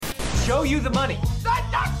show you the money. Not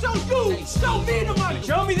show you. Show me the money.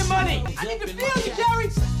 Show me the money. I need to feel you, Jerry.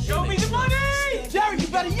 Show me the money. Jerry, you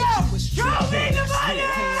better yell. Show me the money.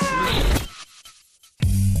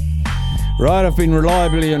 Right, I've been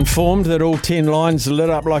reliably informed that all 10 lines are lit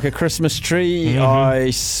up like a Christmas tree. I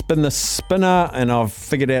spin the spinner and I've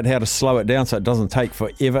figured out how to slow it down so it doesn't take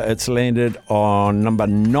forever. It's landed on number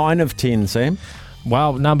 9 of 10, Sam.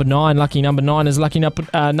 Well, number 9, lucky number 9 is lucky Nigel.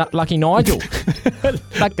 Lucky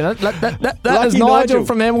that is Nigel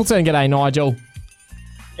from Hamilton. G'day, Nigel.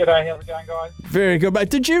 G'day, how's it going, guys? Very good,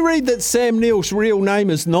 mate. Did you read that Sam Neill's real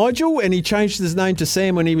name is Nigel and he changed his name to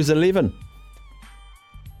Sam when he was 11?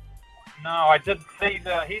 No, I did see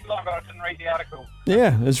the headline, but I didn't read the article.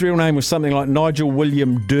 Yeah, his real name was something like Nigel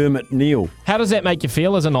William Dermot Neil. How does that make you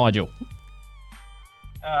feel as a Nigel?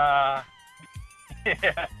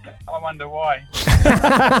 Yeah, I wonder why.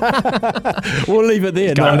 We'll leave it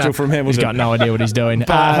there, Nigel from Hamilton. He's got no idea what he's doing.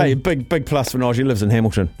 But hey, big plus for Nigel. He lives in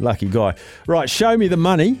Hamilton. Lucky guy. Right, show me the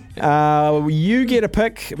money. You get a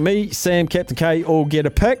pick. Me, Sam, Captain K all get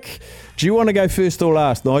a pick. Do you want to go first or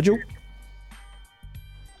last, Nigel?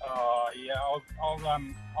 Yeah,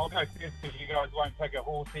 I'll go first because you guys won't pick a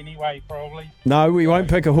horse anyway, probably. No, we won't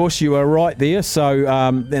pick a horse. You are right there. So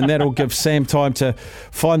then that'll give Sam time to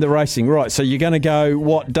find the racing. Right, so you're going to go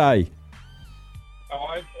what day?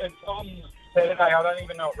 It's on Saturday. I don't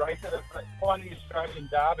even know what race it is, but it's finding the Australian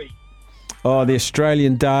Derby. Oh, the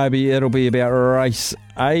Australian Derby. It'll be about race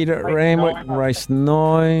 8 at Randwick. Race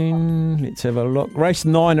 9. Let's have a look. Race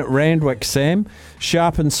 9 at Randwick, Sam.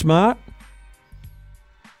 Sharp and Smart.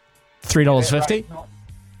 $3.50.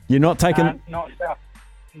 You're not taking... Not South.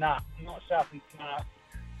 Nah, not South and Smart.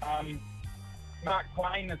 Mark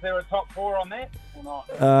Twain, is there a top 4 on that or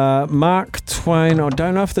not? Mark Twain, I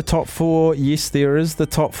don't know if the top 4... Yes, there is. The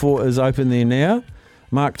top 4 is open there now.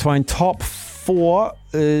 Mark Twain, top 4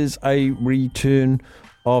 is a return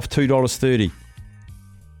of $2.30.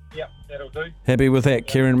 Yep, that'll do. Happy with that,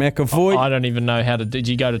 Kieran McAvoy? I don't even know how to... Did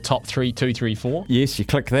you go to top 3, 2, 3, 4? Yes, you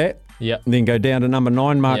click that. Yep. Then go down to number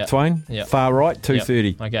 9, Mark Twain. Yep. Far right,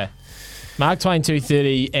 $2.30. Yep. Okay. Mark Twain,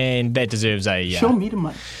 $2.30, and that deserves a Show me the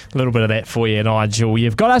money. little bit of that for you, Nigel.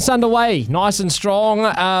 You've got us underway, nice and strong.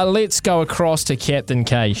 Let's go across to Captain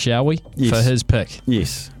K, shall we? Yes. For his pick.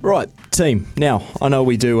 Yes. Right, team. Now, I know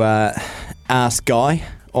we do Ask Guy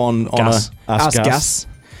on Gus. Ask Gus.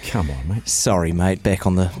 Come on, mate. Sorry, mate. Back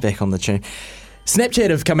on the tune. Snapchat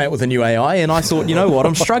have come out with a new AI, and I thought, you know what,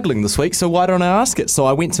 I'm struggling this week, so why don't I ask it? So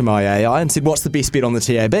I went to my AI and said, what's the best bet on the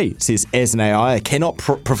TAB? It says, as an AI, I cannot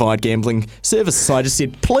provide gambling services. So I just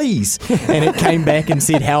said, please. And it came back and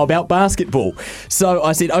said, how about basketball? So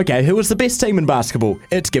I said, okay, who is the best team in basketball?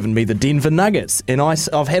 It's given me the Denver Nuggets. And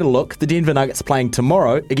I've had a look. The Denver Nuggets are playing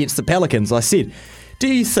tomorrow against the Pelicans. I said, do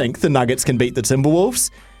you think the Nuggets can beat the Timberwolves?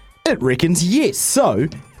 It reckons yes. So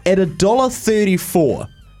at $1.34,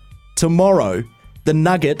 tomorrow, the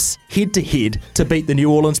Nuggets head-to-head to beat the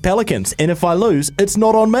New Orleans Pelicans. And if I lose, it's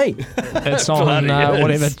not on me. It's on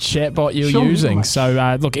whatever chatbot you're using.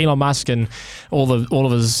 So, look, Elon Musk and all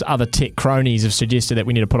of his other tech cronies have suggested that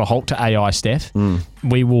we need to put a halt to AI, Steph.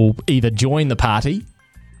 We will either join the party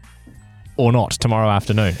or not tomorrow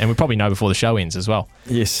afternoon. And we probably know before the show ends as well.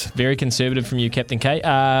 Yes. Very conservative from you, Captain K.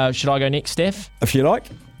 Should I go next, Steph? If you like.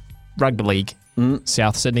 Rugby League,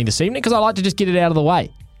 South Sydney this evening, because I like to just get it out of the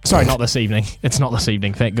way. Sorry, not this evening. It's not this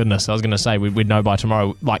evening, thank goodness. I was going to say we'd know by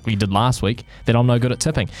tomorrow, like we did last week, that I'm no good at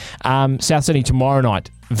tipping. South Sydney tomorrow night,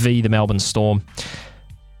 the Melbourne Storm.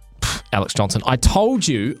 Alex Johnson. I told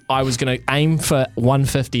you I was going to aim for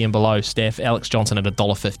 150 and below, Steph. Alex Johnson at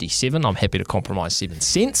 $1.57. I'm happy to compromise 7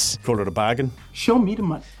 cents. Call it a bargain. Show me the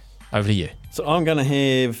money. Over to you. So I'm going to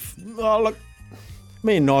have... Oh, look.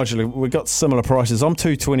 Me and Nigel, we've got similar prices. I'm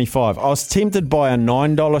 $2.25. I was tempted by a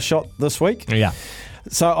 $9 shot this week. Yeah.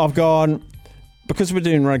 So I've gone, because we're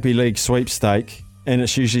doing rugby league sweepstake, and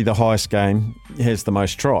it's usually the highest game has the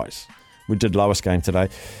most tries. We did lowest game today.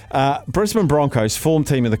 Brisbane Broncos, form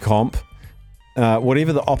team of the comp.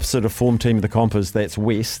 Whatever the opposite of form team of the comp is, that's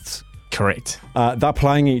Wests. Correct. They're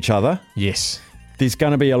playing each other. Yes. There's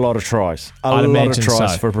going to be a lot of tries. I'd lot of imagine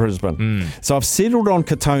tries so. for Brisbane. So I've settled on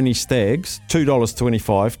Katoni Stags,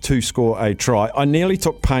 $2.25 to score a try. I nearly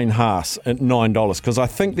took Payne Haas at $9 because I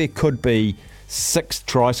think there could be 6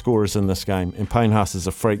 try scorers in this game, and Payne Haas is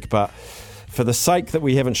a freak. But for the sake that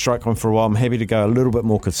we haven't struck one for a while, I'm happy to go a little bit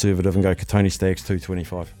more conservative and go Katoni Stags,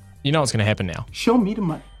 $2.25. You know what's going to happen now. Show me the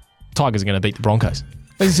money. Tigers are going to beat the Broncos.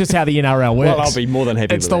 This is just how the NRL works. Well, I'll be more than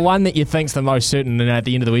happy It's with the that. one that you think's the most certain, and at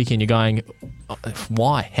the end of the weekend, you're going,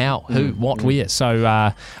 why, how, who, what, where?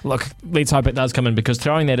 So, look, let's hope it does come in, because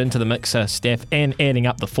throwing that into the mixer, Steph, and adding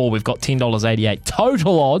up the 4, we've got $10.88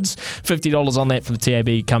 total odds. $50 on that for the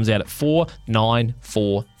TAB comes out at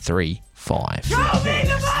 49435. Show me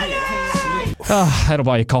the money! That'll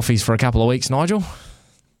buy you coffees for a couple of weeks, Nigel.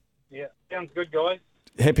 Yeah, sounds good, guys.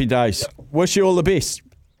 Happy days. Wish you all the best.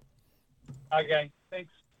 Okay,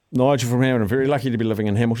 thanks. Nigel from Hamilton, very lucky to be living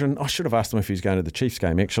in Hamilton. I should have asked him if he was going to the Chiefs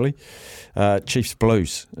game, actually. Chiefs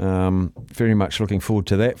Blues. Very much looking forward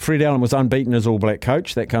to that. Fred Allen was unbeaten as All Black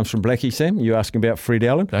coach. That comes from Blackie, Sam. You asking about Fred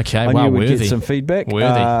Allen? Okay, I wow, knew we'd worthy. get some feedback.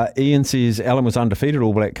 Worthy. Ian says Allen was undefeated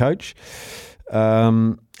All Black coach.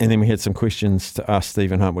 And then we had some questions to ask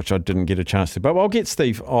Stephen Hunt, which I didn't get a chance to. But I'll get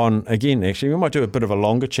Steve on again, actually. We might do a bit of a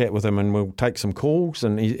longer chat with him, and we'll take some calls.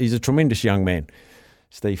 And he's a tremendous young man,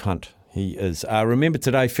 Steve Hunt. He is. Remember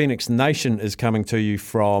today, Phoenix Nation is coming to you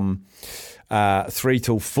from 3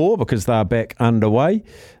 till 4 because they're back underway.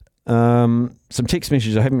 Some text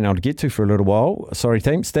messages I haven't been able to get to for a little while. Sorry,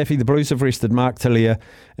 team. Staffy, the Blues have rested Mark Tillier,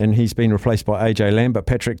 and he's been replaced by AJ Lamb. But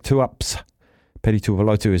Patrick Tuups, Peti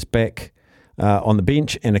Tuipulotu is back on the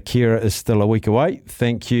bench, and Akira is still a week away.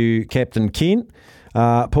 Thank you, Captain Ken.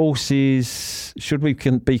 Paul says, should we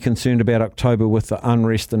be concerned about October with the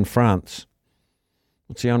unrest in France?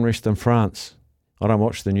 What's the unrest in France? I don't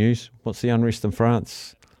watch the news. What's the unrest in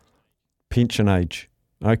France? Pension age.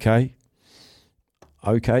 Okay.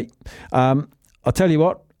 I'll tell you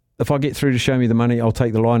what, if I get through to show me the money, I'll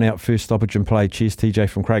take the line out first stoppage and play. Cheers, TJ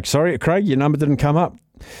from Craig. Sorry, Craig, your number didn't come up.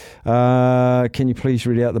 Can you please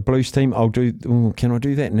read out the Blues team? Can I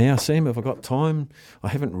do that now, Sam? Have I got time? I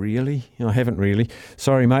haven't really.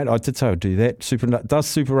 Sorry, mate. I did say I'd do that. Does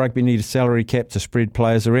Super Rugby need a salary cap to spread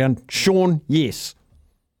players around? Sean, yes.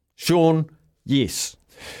 We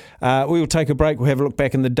will take a break. We'll have a look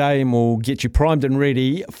back in the day, and we'll get you primed and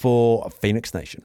ready for Phoenix Nation.